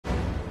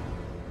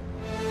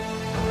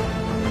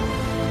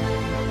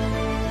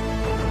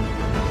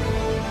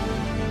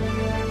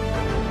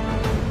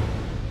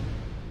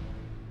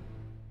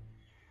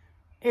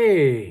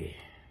Hey,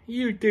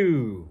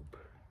 YouTube,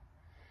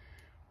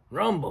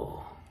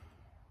 Rumble,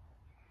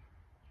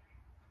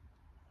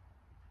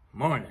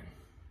 morning,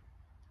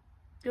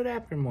 good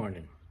afternoon,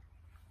 morning,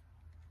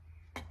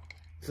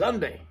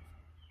 Sunday,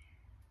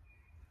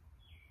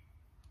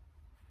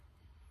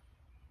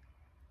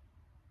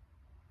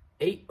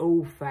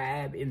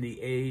 8:05 in the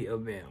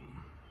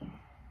a.m.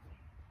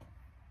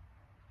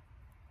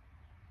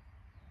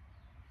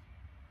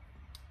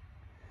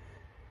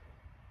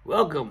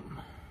 Welcome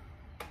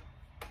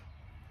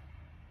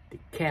to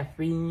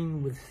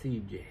Caffeine with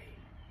CJ.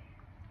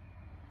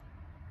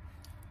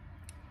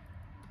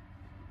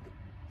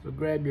 So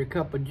grab your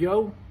cup of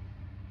Joe.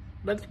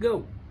 Let's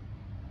go.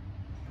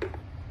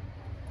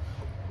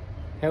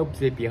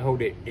 Helps if you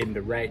hold it in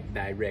the right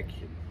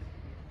direction.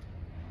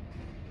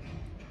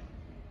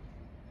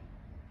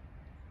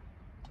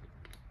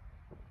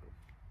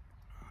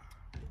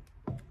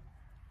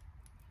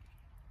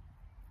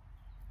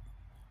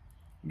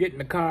 Getting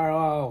the car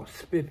all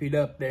spiffied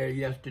up there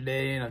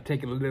yesterday, and I'm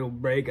taking a little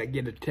break. I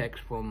get a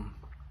text from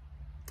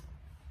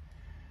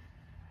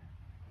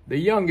the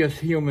youngest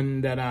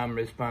human that I'm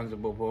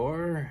responsible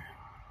for,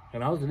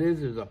 and all it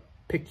is a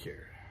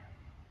picture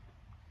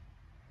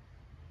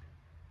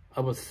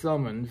of a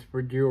summons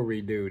for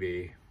jury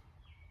duty.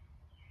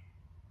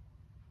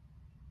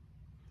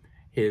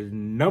 His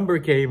number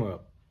came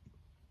up.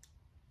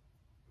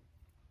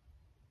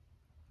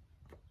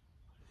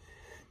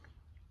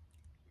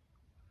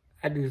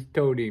 I just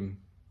told him,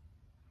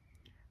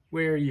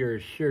 wear your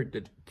shirt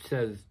that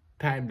says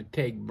time to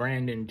take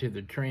Brandon to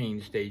the train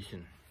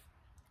station.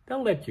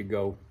 They'll let you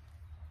go.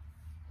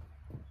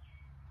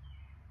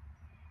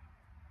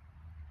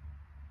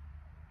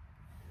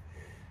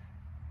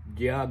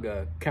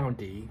 Geauga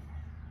County,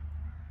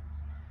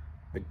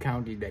 the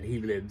county that he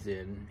lives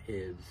in,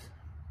 is,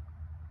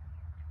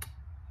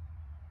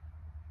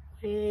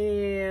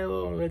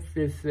 well, let's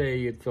just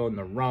say it's on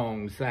the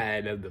wrong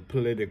side of the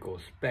political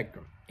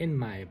spectrum, in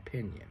my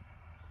opinion.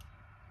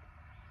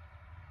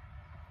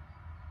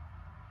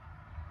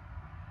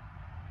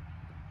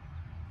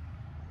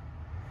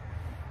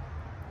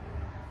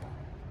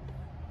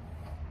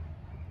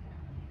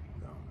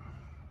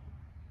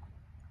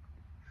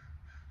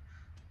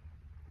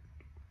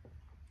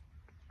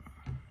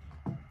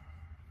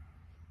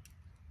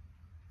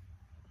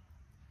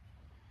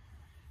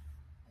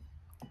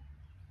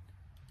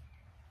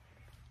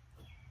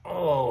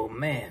 Oh,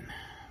 man.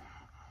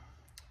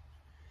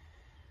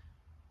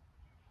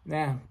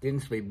 Nah,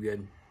 didn't sleep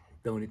good.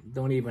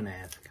 Don't even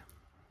ask.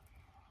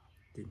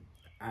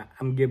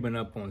 I'm giving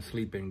up on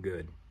sleeping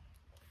good.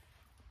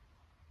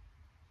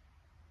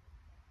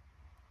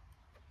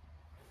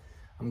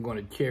 I'm going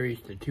to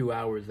cherish the 2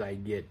 hours I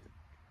get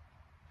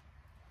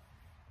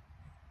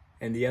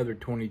and the other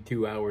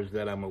 22 hours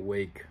that I'm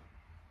awake.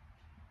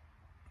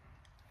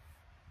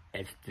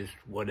 That's just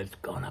what it's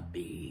gonna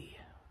be.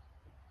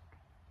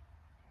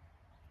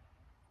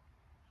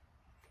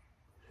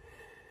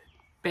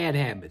 Bad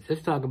habits.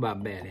 Let's talk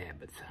about bad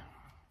habits.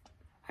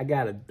 I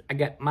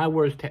got my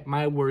worst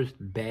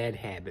bad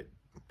habit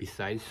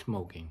besides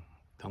smoking.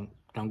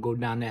 Don't go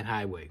down that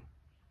highway.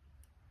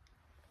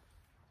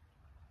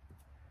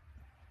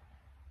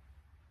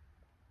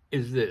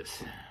 Is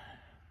this.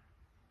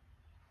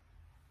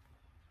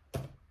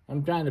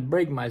 I'm trying to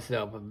break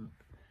myself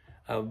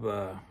of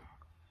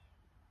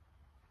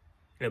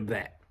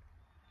that.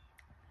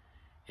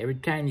 Every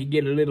time you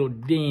get a little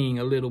ding,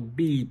 a little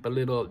beep, a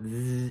little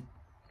zzz,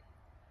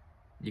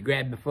 you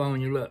grab the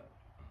phone, you look.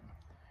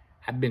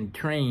 I've been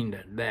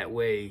trained that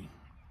way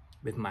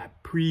with my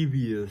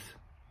previous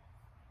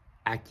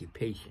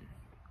occupation.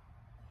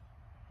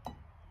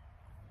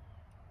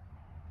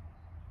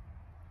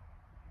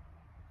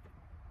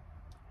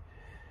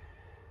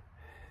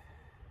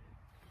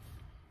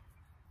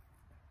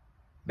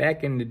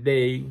 Back in the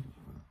day,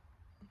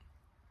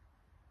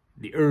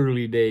 the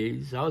early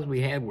days, all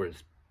we had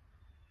was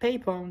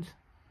payphones.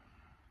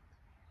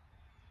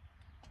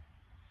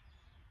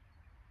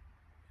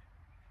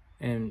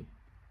 And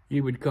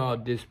you would call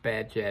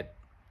dispatch at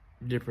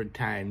different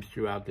times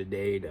throughout the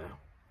day to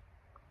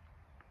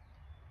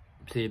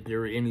see if there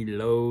were any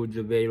loads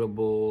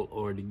available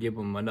or to give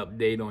them an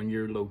update on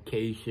your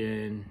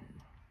location.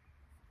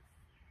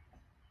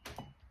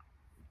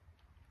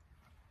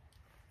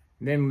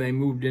 Then they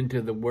moved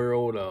into the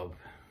world of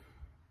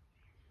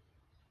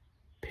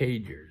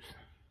pagers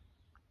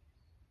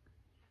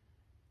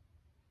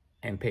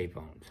and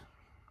payphones.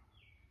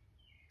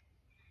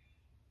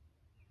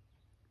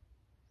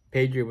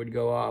 Pager would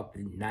go off,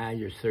 and now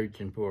you're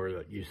searching for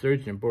a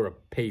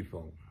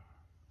payphone.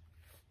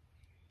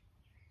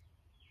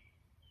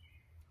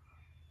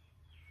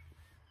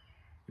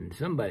 And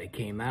somebody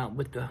came out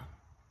with the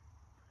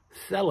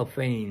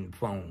cellophane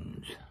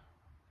phones.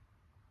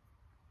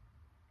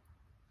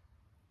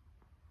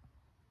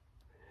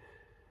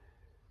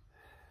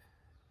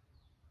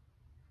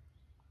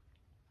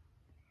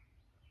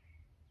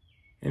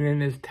 And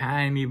then as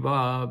time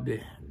evolved,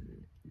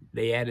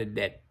 they added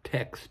that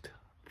text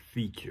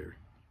feature.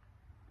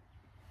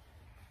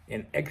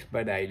 And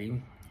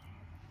expediting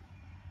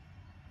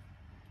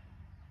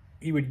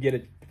you would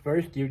get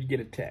first you would get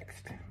a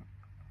text.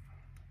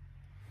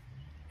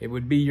 It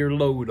would be your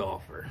load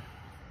offer.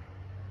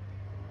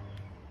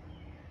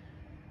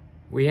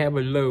 We have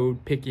a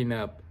load picking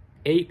up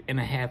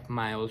 8.5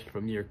 miles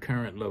from your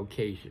current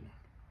location,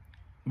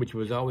 which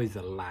was always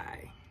a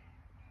lie,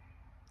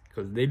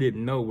 because they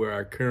didn't know where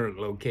our current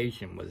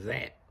location was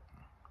at.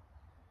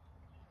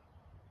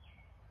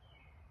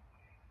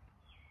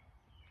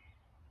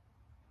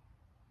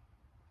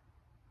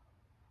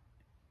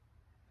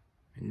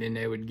 And then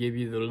they would give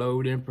you the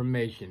load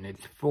information.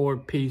 It's 4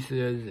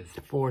 pieces, it's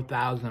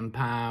 4,000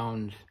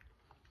 pounds.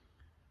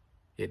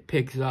 It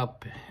picks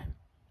up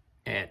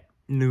at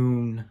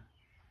noon,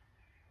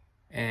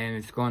 and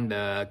it's going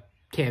to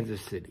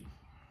Kansas City,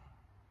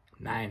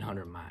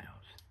 900 miles.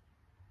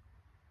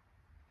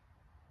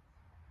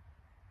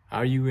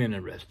 Are you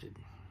interested?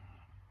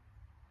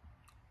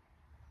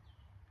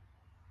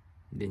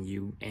 Then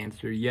you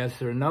answer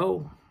yes or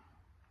no.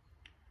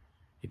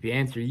 If you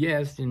answer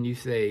yes, then you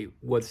say,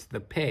 what's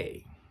the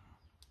pay?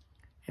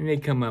 And they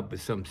come up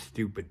with some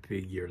stupid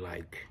figure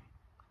like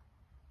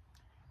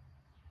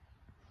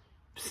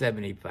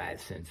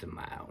 75 cents a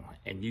mile.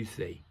 And you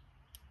say,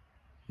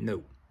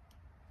 no.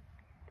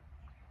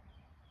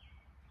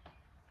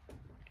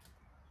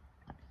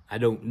 I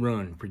don't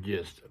run for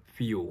just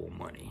fuel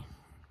money.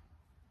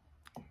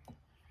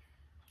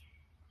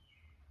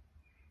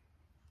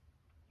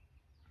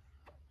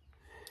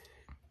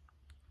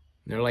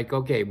 They're like,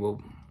 okay,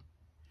 well,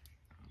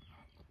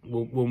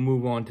 we'll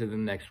move on to the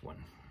next one,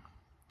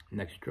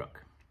 next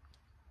truck.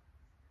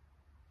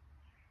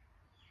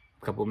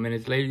 A couple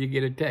minutes later, you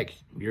get a text.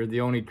 You're the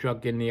only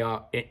truck in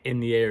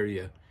the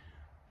area.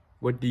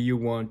 What do you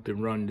want to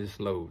run this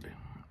load?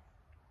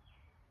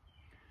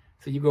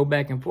 So you go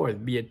back and forth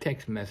via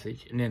text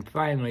message, and then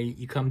finally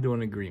you come to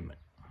an agreement.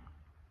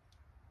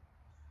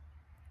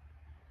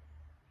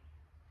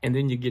 And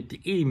then you get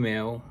the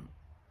email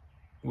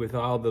with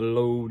all the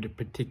load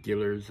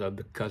particulars of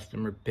the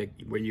customer,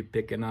 where you're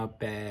picking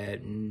up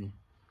at, and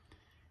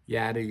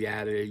yada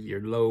yada, your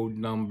load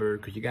number,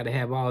 because you got to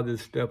have all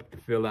this stuff to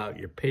fill out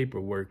your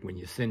paperwork when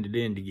you send it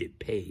in to get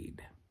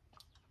paid.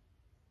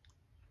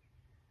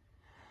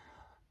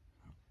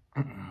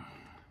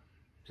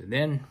 So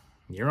then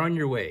you're on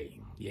your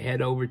way. You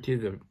head over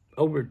to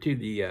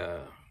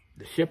the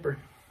shipper.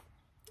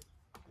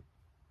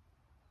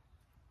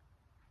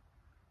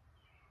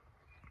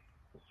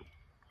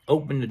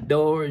 Open the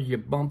doors, you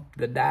bump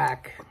the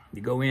dock,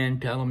 you go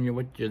in, tell them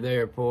what you're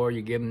there for,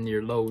 you give them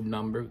your load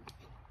number.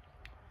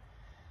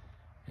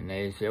 And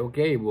they say,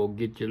 okay, we'll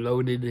get you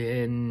loaded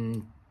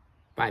in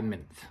 5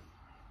 minutes.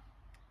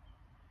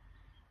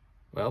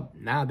 Well,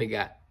 now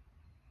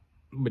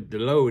but the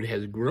load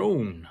has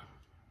grown.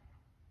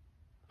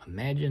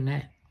 Imagine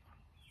that.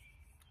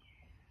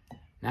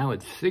 Now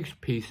it's 6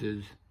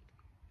 pieces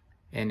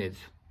and it's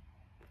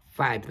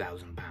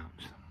 5,000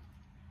 pounds.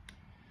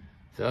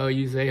 So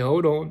you say,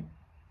 hold on.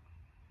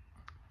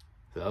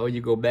 So you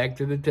go back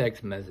to the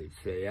text message.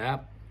 Say,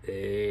 yep,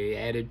 they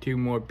added 2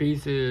 more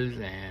pieces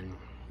and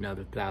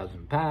another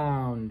 1,000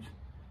 pounds.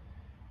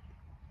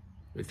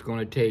 It's going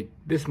to take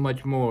this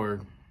much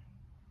more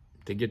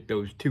to get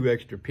those 2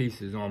 extra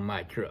pieces on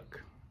my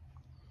truck.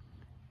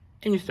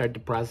 And you start the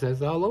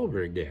process all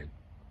over again.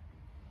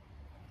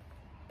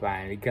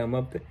 Finally come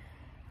up to,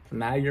 so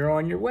now you're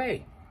on your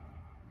way.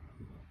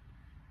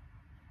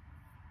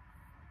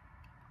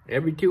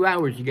 Every 2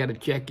 hours, you got to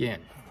check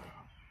in.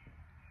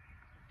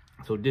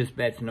 So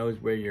dispatch knows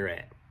where you're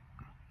at.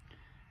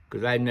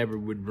 Because I never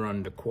would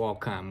run to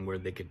Qualcomm where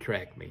they could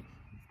track me.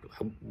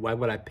 Why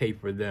would I pay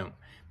for them?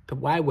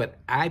 Why would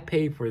I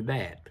pay for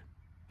that?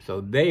 So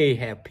they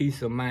have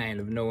peace of mind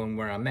of knowing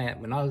where I'm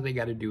at when all they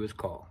got to do is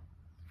call.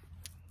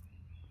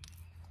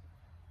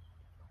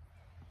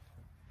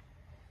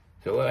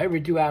 So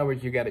every 2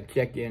 hours, you got to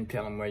check in,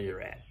 tell them where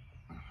you're at.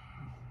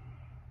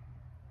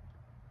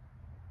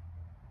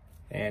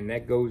 And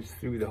that goes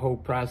through the whole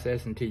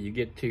process until you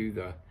get to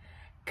the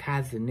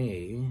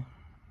Caffeine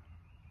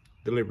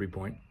delivery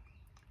point.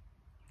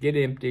 Get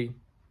empty.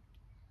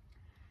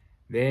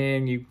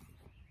 Then you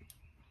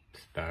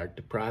start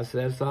the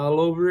process all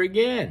over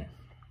again.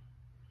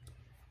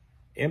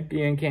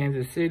 Empty in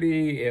Kansas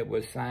City. It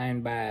was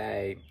signed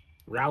by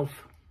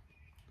Ralph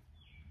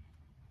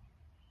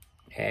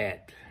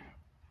at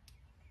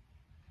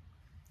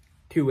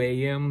 2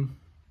 a.m.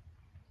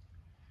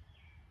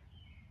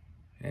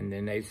 And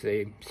then they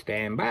say,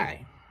 stand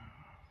by.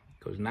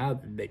 Because now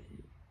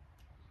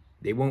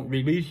they won't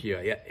release you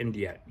yet.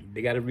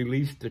 They got to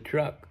release the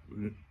truck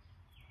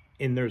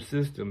in their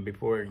system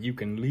before you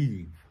can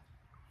leave.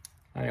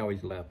 I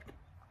always left.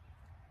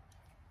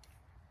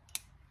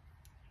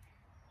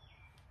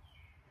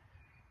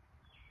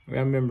 I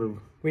remember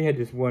we had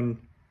this one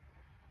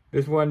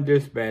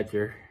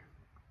dispatcher,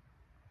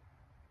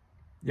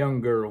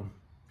 young girl.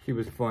 She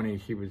was funny.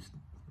 She was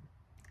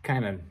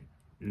kind of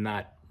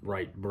not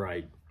right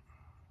bright.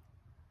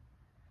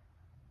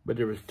 But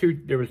there was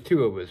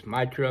two of us,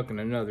 my truck and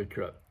another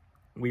truck.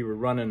 We were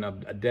running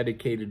a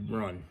dedicated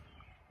run.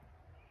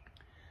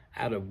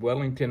 out of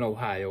Wellington,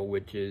 Ohio,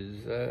 which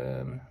is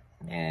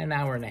an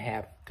hour and a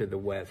half to the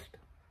west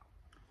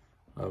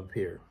of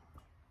here.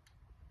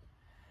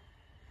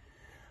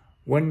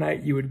 One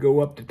night you would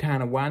go up to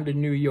Tonawanda,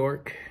 New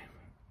York,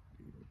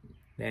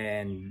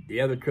 and the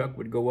other truck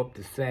would go up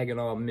to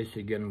Saginaw,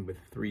 Michigan with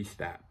 3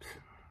 stops.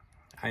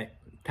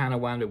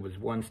 Tonawanda was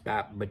 1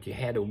 stop, but you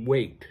had to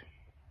wait.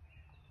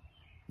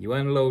 You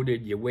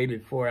unloaded, you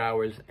waited 4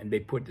 hours, and they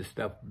put the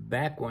stuff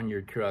back on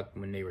your truck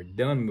when they were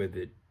done with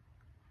it,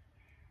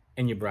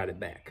 and you brought it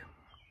back.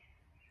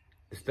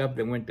 The stuff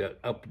that went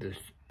up to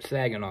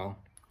Saginaw,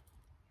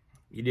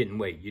 you didn't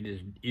wait. You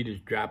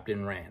just dropped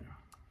and ran.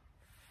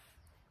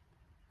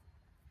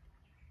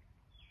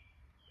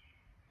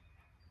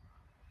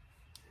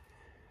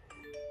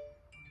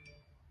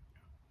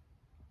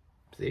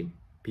 See,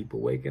 people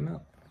waking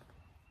up.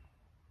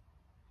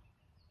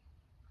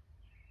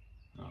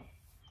 Oh.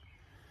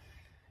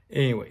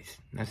 Anyways,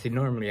 now see,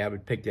 normally I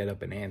would pick that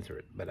up and answer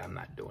it, but I'm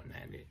not doing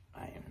that.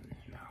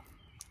 No.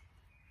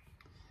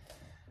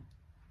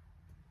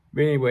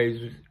 But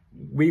anyways,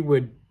 we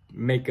would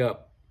make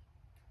up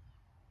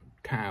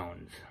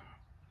towns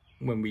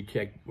when we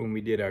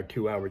did our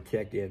 2-hour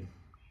check-in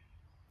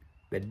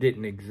that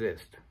didn't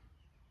exist.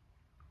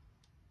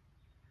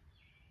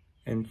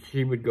 And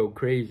she would go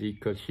crazy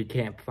because she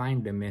can't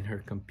find them in her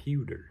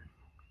computer.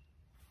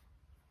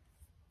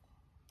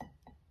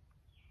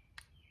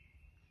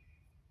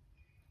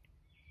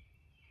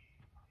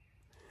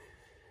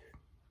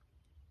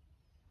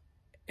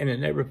 And it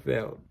never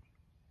failed.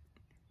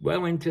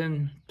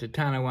 Wellington to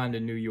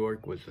Tonawanda, New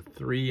York was a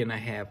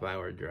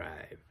 3.5-hour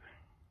drive.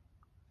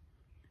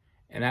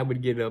 And I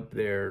would get up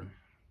there,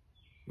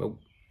 well,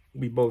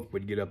 we both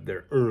would get up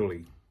there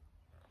early.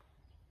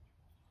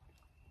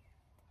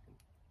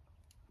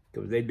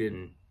 Because they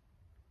didn't,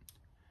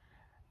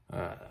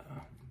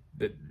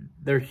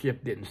 their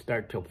shift didn't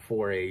start till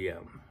 4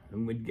 a.m.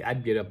 And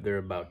I'd get up there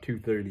about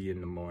 2:30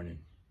 in the morning.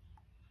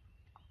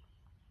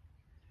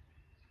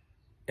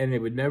 And it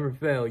would never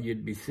fail.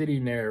 You'd be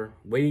sitting there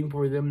waiting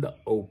for them to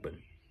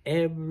open.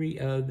 Every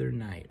other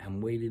night, I'm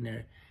waiting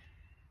there.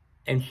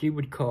 And she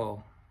would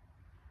call,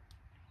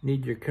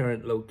 "Need your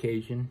current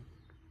location?"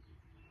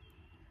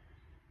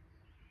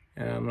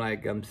 And I'm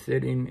like, "I'm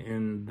sitting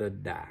in the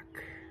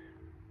dock."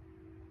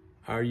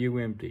 "Are you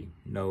empty?"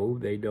 "No,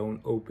 they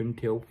don't open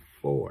till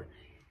 4.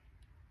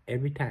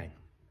 Every time.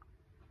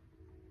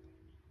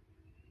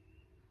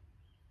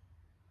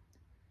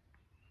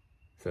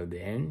 So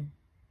then,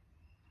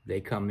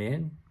 they come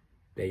in,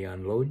 they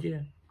unload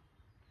you,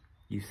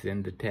 you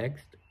send a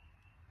text,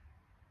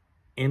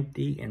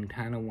 "Empty in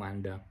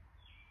Tonawanda,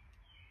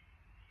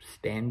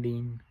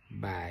 standing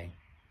by."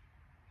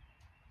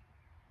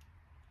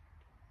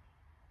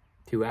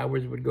 2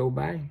 hours would go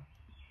by,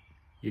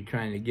 you're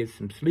trying to get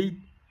some sleep.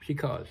 She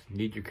calls,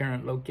 "Need your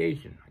current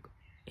location?" I go,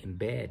 "In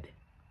bed.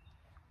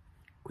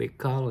 Quit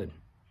calling."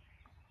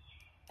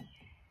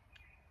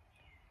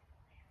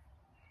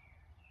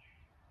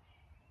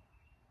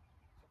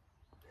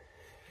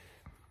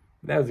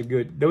 That was a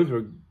good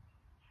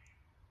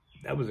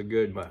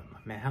one.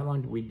 Man, how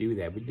long did we do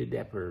that? We did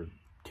that for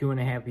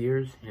 2.5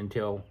 years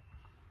until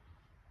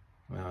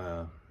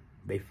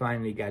they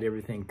finally got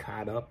everything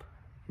caught up.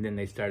 And then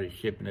they started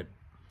shipping it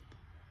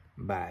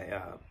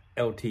by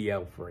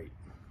LTL freight.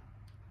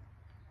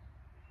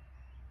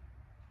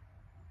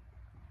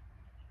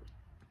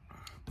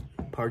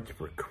 Parts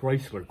for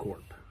Chrysler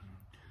Corp.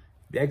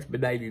 The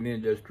expediting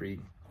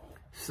industry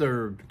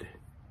served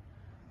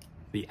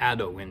the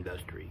auto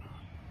industry,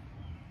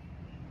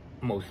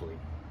 mostly.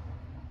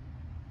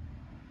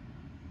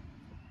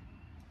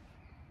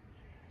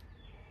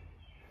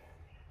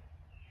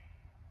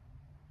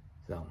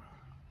 So,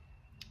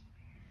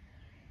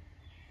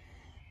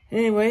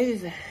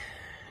 anyways, it's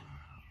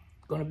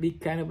gonna be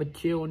kind of a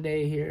chill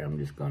day here. I'm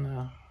just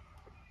gonna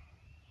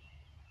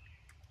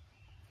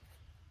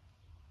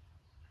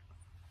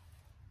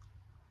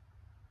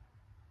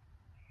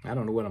I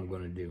don't know what I'm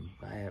gonna do.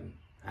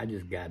 I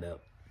just got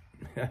up.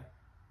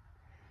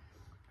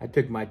 I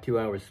took my 2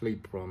 hours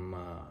sleep from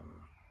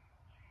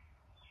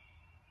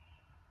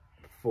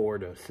 4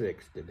 to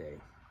 6 today.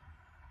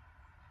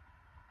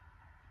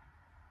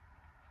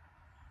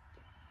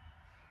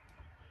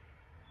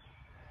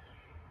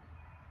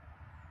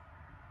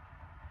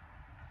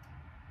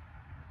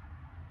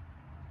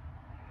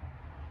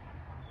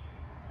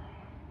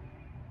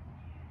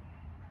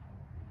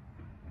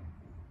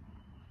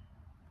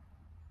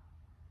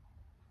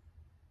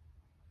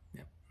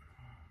 Yep.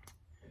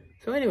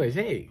 So anyways,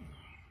 hey,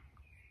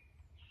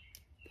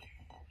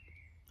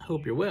 I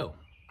hope you're well.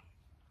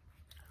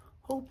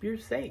 Hope you're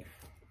safe.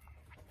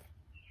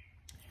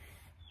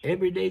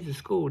 Every day's a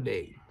school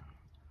day.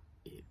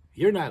 If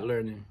you're not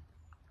learning,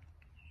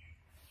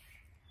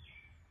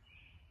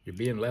 you're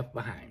being left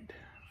behind.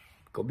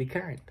 Go be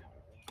kind.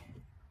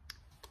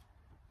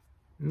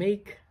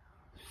 Make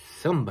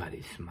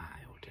somebody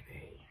smile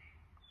today.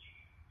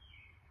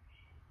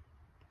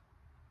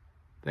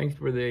 Thanks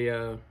for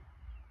the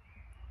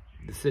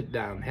sit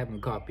down, having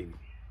coffee,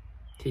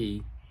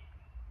 tea,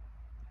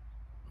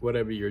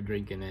 whatever you're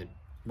drinking at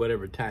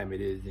whatever time it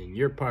is in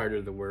your part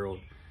of the world.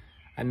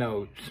 I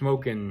know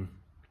Smoking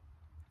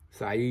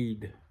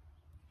Saeed,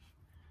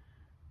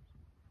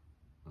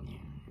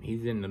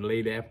 he's in the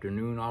late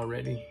afternoon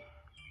already.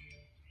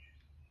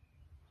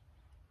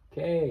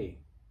 Okay.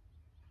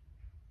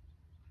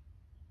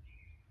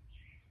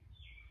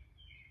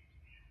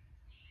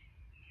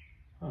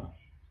 Huh.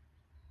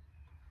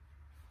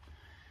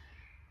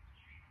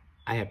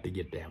 I have to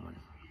get that one.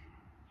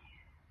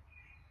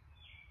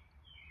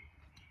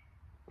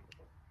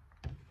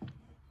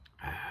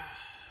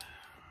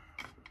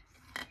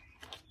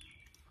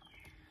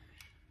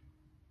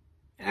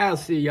 I'll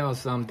see y'all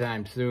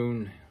sometime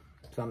soon.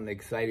 Something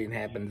exciting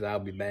happens, I'll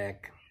be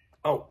back.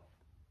 Oh,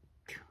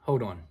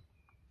 hold on.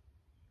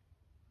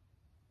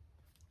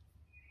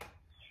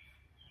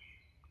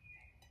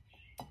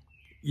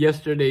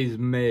 Yesterday's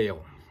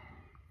mail.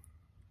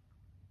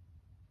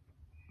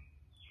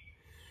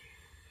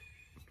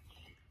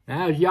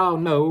 Now, as y'all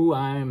know,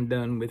 I'm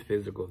done with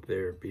physical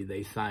therapy.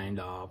 They signed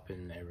off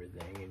and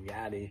everything, and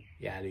yada,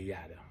 yada,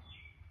 yada.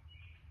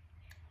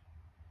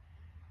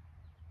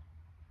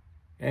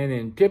 And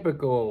in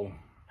typical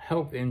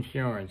health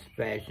insurance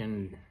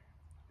fashion,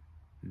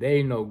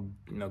 they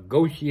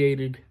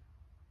negotiated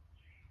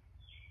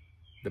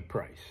the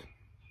price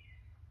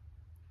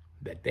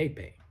that they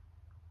pay.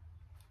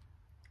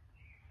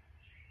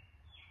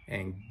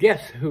 And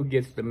guess who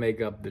gets to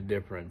make up the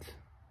difference?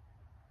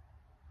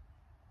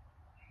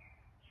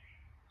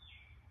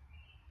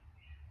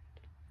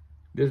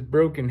 This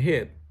broken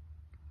hip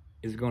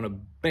is going to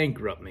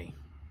bankrupt me.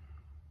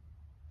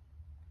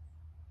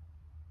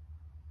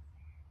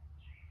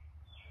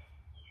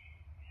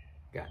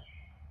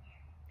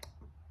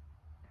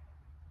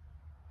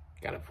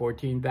 Got a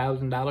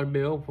 $14,000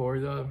 bill for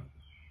the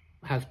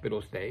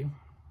hospital stay.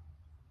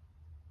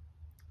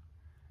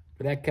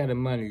 For that kind of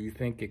money, you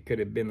think it could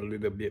have been a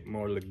little bit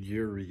more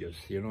luxurious,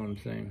 you know what I'm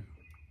saying?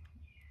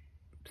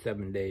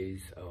 7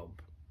 days of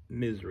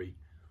misery.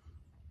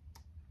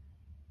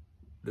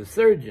 The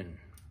surgeon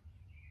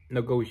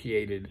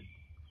negotiated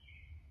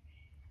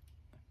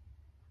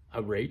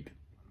a rate.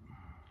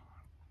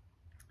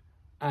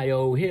 I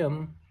owe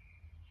him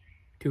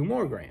 $2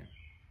 more grand.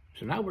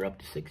 So now we're up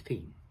to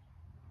 16.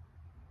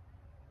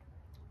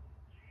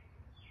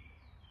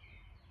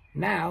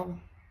 Now,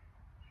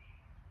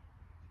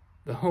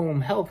 the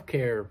home health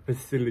care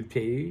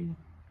facility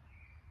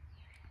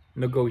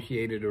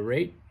negotiated a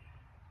rate.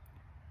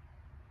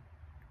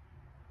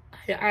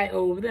 I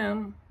owe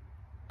them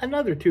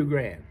another $2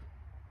 grand.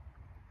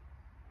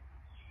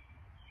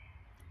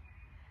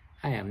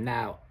 I am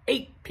now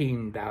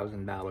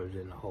 $18,000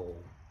 in the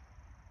hole.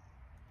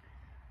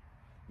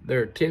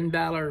 Their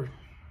 $10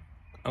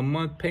 a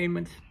month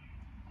payments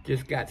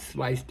just got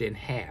sliced in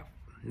half.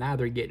 Now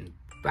they're getting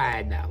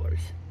 $5.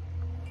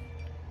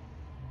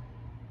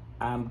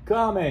 I'm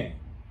coming.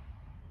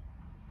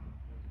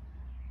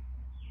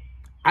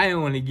 I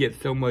only get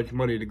so much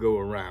money to go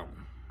around,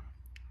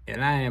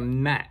 and I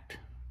am not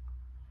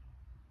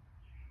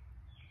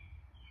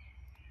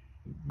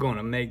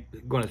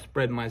gonna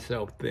spread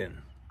myself thin.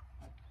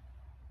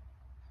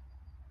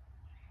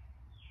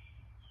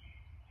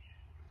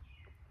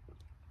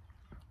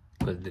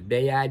 Because the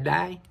day I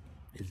die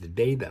is the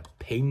day the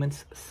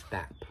payments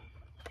stop.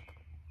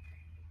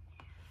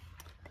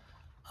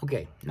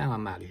 Okay, now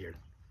I'm out of here.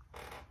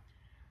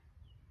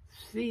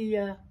 See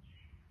ya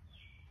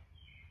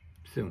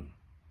soon.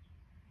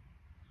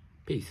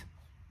 Peace.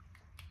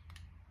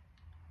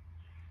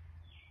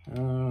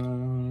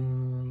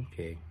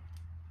 Okay.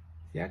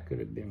 See, I could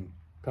have been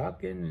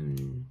talking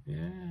and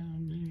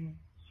yeah.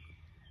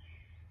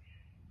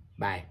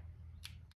 Bye.